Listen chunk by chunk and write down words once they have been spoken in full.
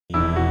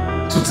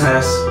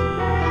times.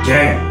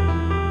 Gang.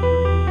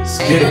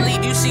 Skid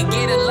it. You should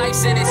get a life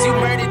sentence. You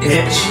murdered this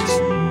bitch.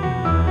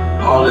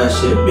 All that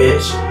shit,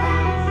 bitch.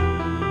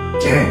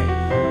 Gang.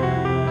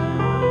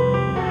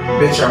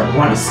 Bitch, I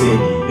run the city,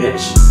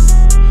 bitch.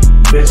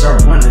 Bitch, I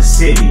run the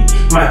city.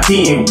 My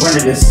team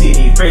running the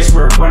city.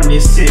 Facebook running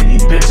this city.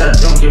 Bitch, I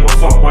don't give a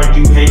fuck why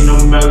you hate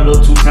no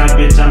Mello 2 times.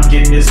 Bitch, I'm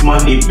getting this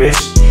money,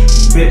 bitch.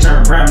 Bitch,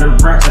 I'm riding around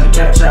trying to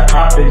capture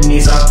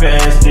opportunities. Off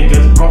ass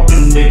niggas,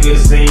 broken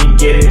niggas ain't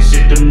getting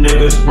shit. Them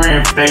niggas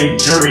ran fake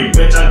jury.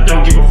 Bitch, I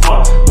don't give a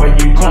fuck why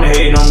you gonna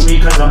hate on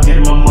me, cause I'm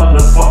getting my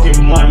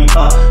motherfucking money.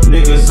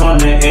 Niggas on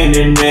the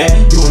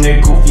internet doing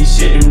that goofy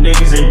shit. Them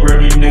niggas ain't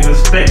real, these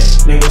niggas fake.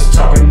 Niggas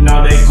talking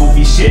all that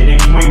goofy shit.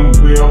 Nigga, you ain't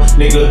real.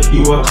 Nigga,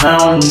 you a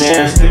clown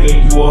ass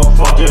nigga. You a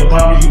fucking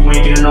bum. You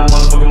ain't getting no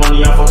motherfucking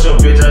money. I fucked your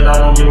bitch. I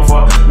don't give a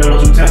fuck.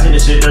 Mello 2 times in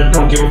this shit. I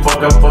don't give a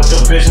fuck. I fucked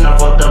your bitch and I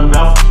fucked her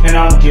mouth. And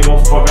I don't give a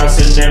fuck. I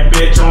send that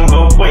bitch on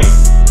her way.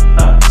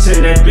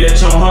 Send that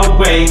bitch on her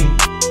way.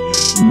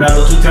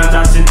 Mello 2 times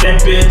I sent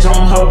that bitch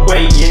on her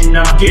way. And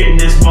I'm getting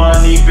this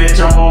money,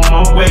 bitch. I'm on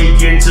my way.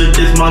 Getting to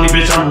this money,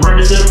 bitch. I'm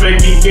running to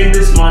baby, getting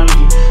this money.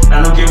 I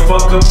don't give a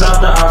fuck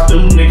about the ops.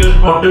 Them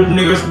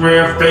niggas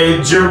wearing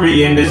fake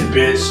jewelry in this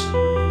bitch.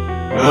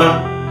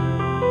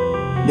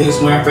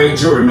 Niggas wearing fake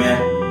jewelry, man.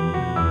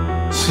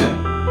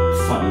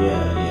 Funny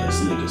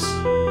ass niggas.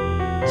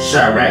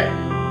 Chirac,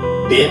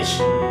 bitch.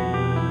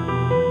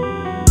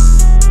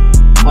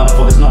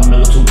 Motherfuckers not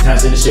Mello 2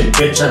 times in this shit,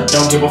 bitch. I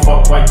don't give a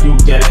fuck why you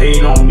get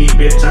hate on me,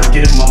 bitch. I'm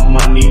getting my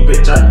money,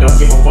 bitch. I don't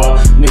give a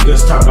fuck.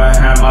 Niggas talk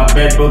behind my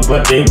back, but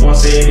they won't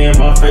say it in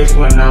my face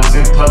when I was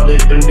in public.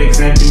 Them niggas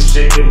ain't do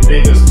shit. Them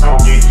niggas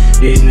talking.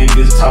 These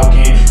niggas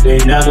talking. They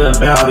not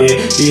about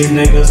it. These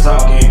niggas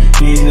talking.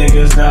 These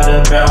niggas not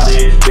about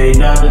it. They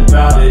not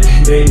about it.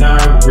 They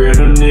not real.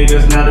 Them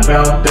niggas not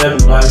about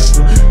that life.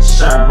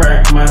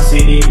 Chirac, my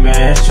city,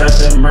 man. Try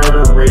to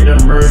murder rate. The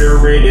murder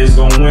rate is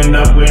going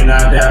up when I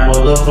die.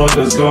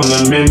 Motherfuckers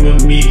gonna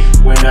remember me.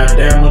 When I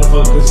die,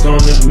 motherfuckers gonna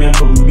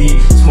remember me.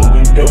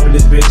 Smoking dope in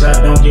this bitch,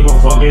 I don't give a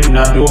fuck. And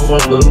I do it for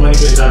a little money,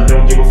 bitch, I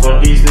don't give a fuck.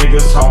 These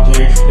niggas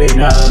talking, they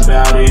not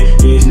about it.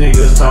 These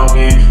niggas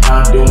talking,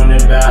 I'm doing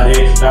about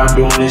it. I'm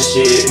doing this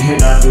shit,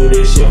 and I do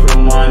this shit for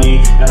money.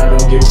 And I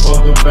don't give a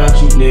fuck about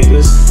you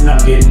niggas. And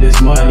I'm getting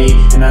this money,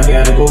 and I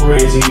gotta go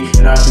crazy.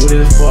 And I do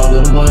this for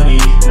the money,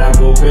 and I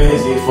go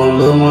crazy for a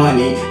little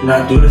money. And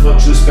I do this for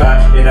True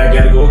Scott, and I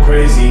gotta go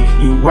crazy.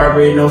 You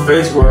already know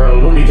face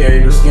world, only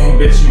game, no skin,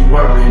 bitch, you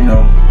already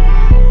know.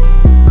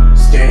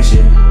 Scan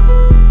shit.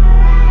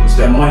 It's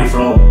that money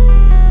flow.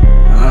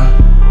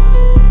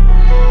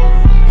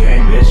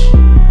 Gang, bitch.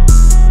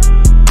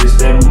 It's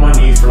that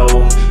money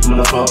flow.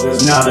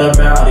 Motherfuckers not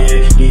about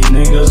it. These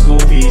niggas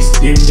goofies.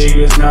 Them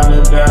niggas not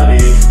about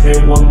it.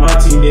 Hey, what my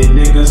team did,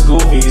 niggas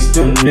goofies.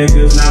 Them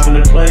niggas not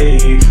gonna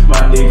play.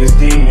 My niggas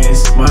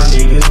demons. My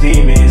niggas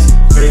demons.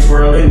 Face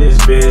world in this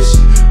bitch.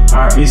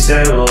 RP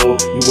Mello,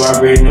 you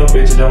already know,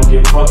 bitch, I don't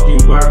give a fuck. You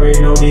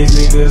already know these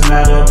niggas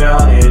not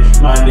about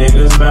it. My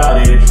niggas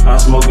about it. I'm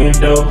smoking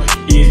dope.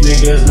 These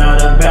niggas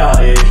not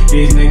about it.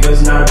 These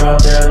niggas not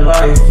about that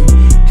life.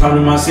 Come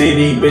to my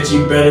city, bitch,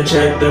 you better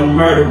check the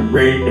murder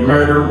rate. The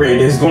murder rate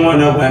is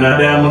going up when I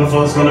die,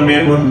 motherfuckers gonna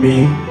be with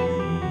me.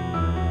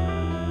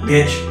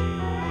 Bitch.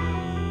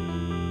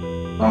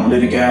 Don't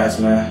leave the guys,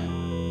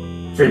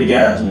 man. Free the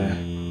guys, man.